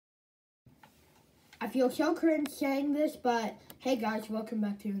I feel so cringe saying this, but hey guys, welcome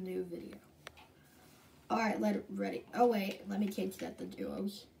back to a new video. Alright, ready. Oh wait, let me change that to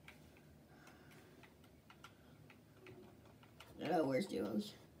duos. Oh, where's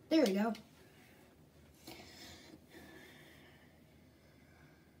duos? There we go.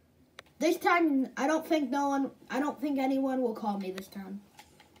 This time, I don't think anyone will call me this time.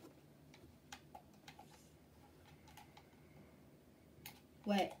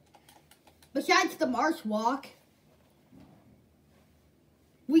 Wait. Besides the Marsh Walk.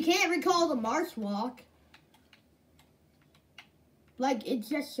 We can't recall the Marsh Walk. Like, it's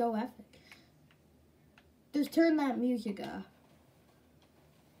just so epic. Just turn that music off.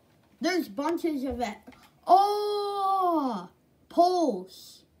 There's bunches of it. Oh!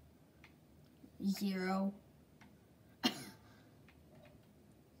 Polls. 0.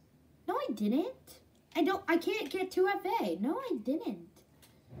 No, I didn't. I can't get 2FA. No, I didn't.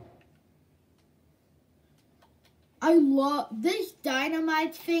 I love, this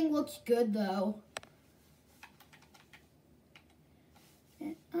dynamite thing looks good though.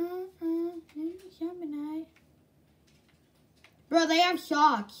 Bro, they have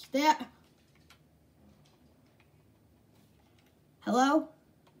socks. Hello?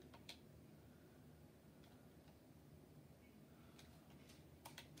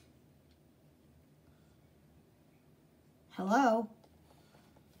 Hello?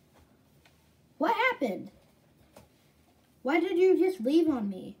 What happened? Why did you just leave on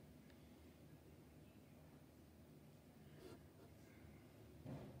me?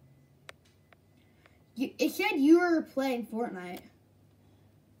 It said you were playing Fortnite.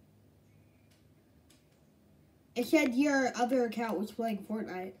 It said your other account was playing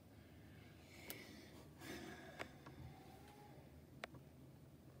Fortnite.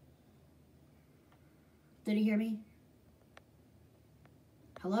 Did you hear me?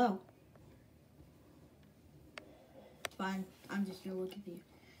 Hello? It's fine. I'm just gonna look at you.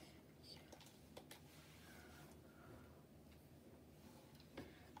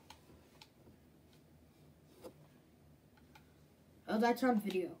 Oh, that's on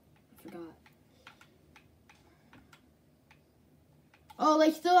video. I forgot. Oh,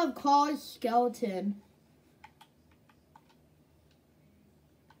 they still have Claw's skeleton.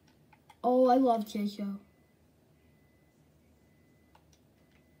 Oh, I love Chisho.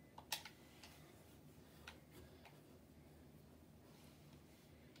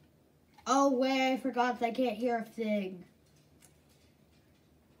 Oh, wait, I forgot I can't hear a thing.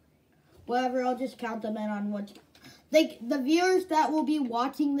 Whatever, I'll just count them in on what... the viewers that will be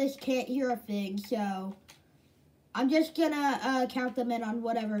watching this can't hear a thing, so... I'm just gonna count them in on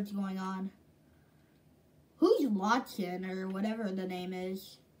whatever's going on. Who's watching, or whatever the name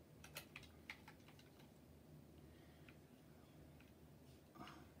is?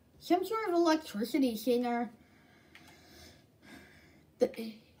 Some sort of electricity singer.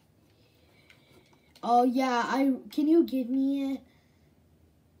 Oh yeah, can you give me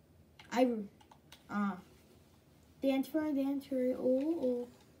dance for, oh.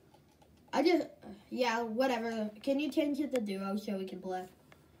 Yeah, whatever. Can you change it to duo so we can play?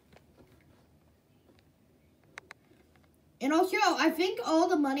 And also, I think all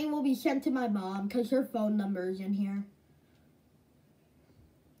the money will be sent to my mom because her phone number is in here.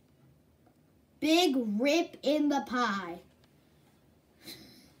 Big rip in the pie.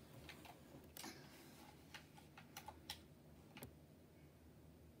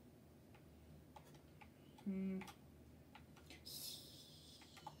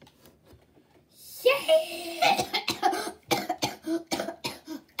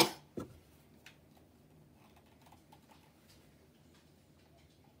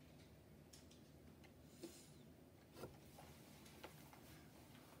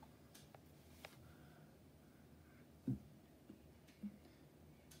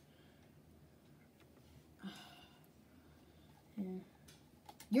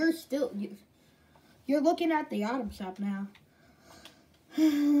 You're looking at the item shop now.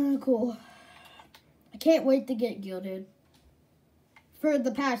 Cool. I can't wait to get gilded. For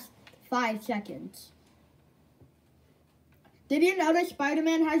the past 5 seconds. Did you notice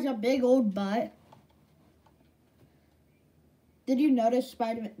Spider-Man has a big old butt? Did you notice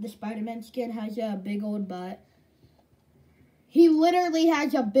the Spider-Man skin has a big old butt? He literally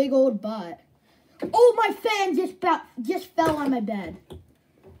has a big old butt. Oh, my fan just fell on my bed.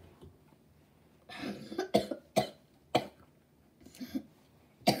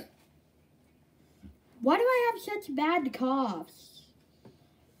 Why do I have such bad coughs?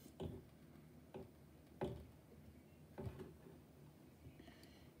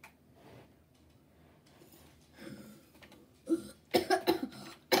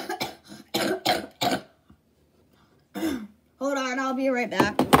 right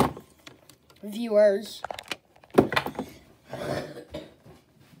back, viewers.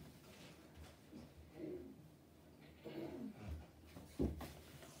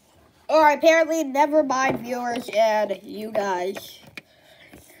 Alright, apparently, never mind, viewers and you guys.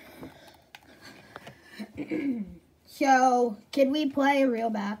 So, can we play a real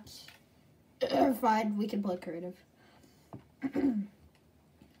match? Fine, we can play creative.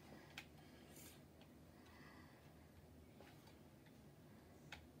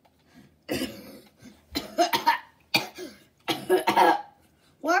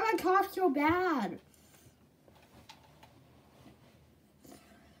 Why am I cough so bad?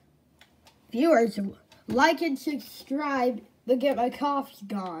 Viewers, like and subscribe to get my coughs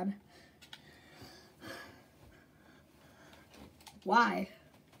gone. Why?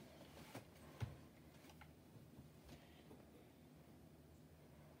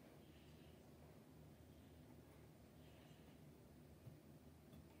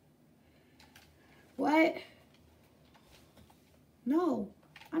 What? No,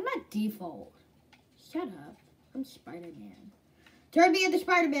 I'm not default. Shut up. I'm Spider-Man. Turn me into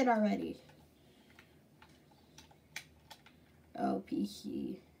Spider-Man already. Oh,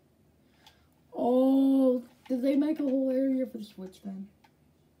 PC. Oh, did they make a whole area for the Switch then?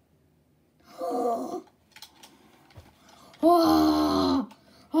 Oh, oh,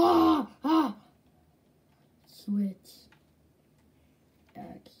 oh, oh. Switch.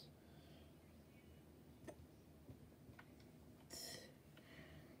 X.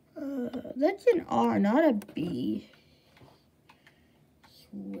 That's an R, not a B.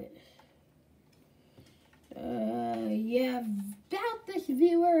 Switch. Yeah, about this,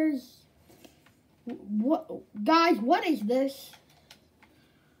 viewers. What, guys, what is this?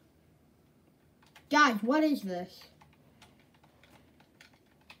 Guys, what is this?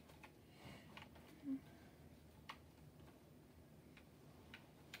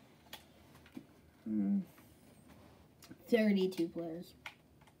 Hmm. 32 players.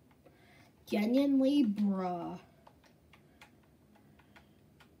 Genuinely, bruh.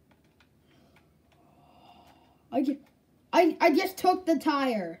 I just took the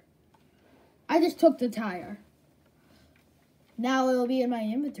tire. I just took the tire. Now it'll be in my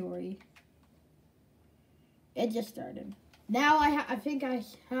inventory. It just started. Now I think I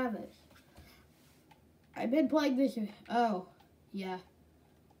have it. I've been playing this. Oh, yeah.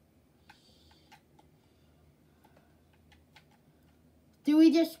 Do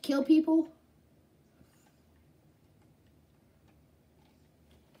we just kill people?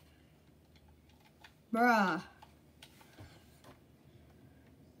 Bruh.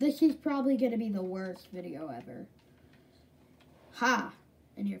 This is probably going to be the worst video ever. Ha!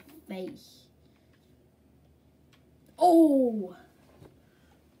 In your face. Oh!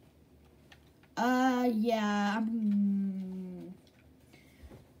 Yeah.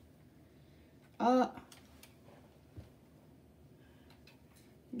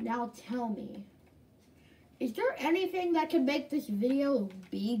 Now tell me. Is there anything that can make this video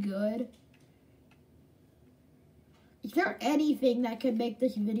be good? Is there anything that could make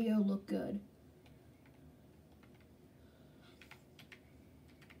this video look good?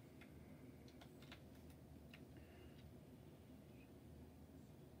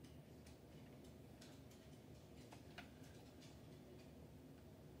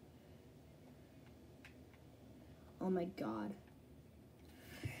 Oh my God.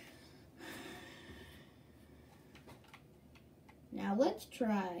 Now let's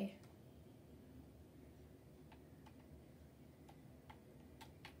try.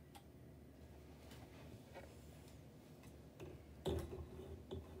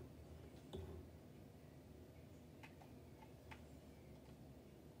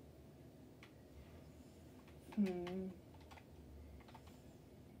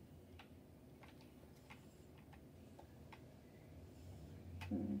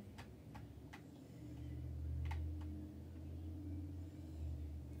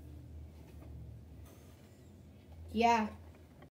 Yeah.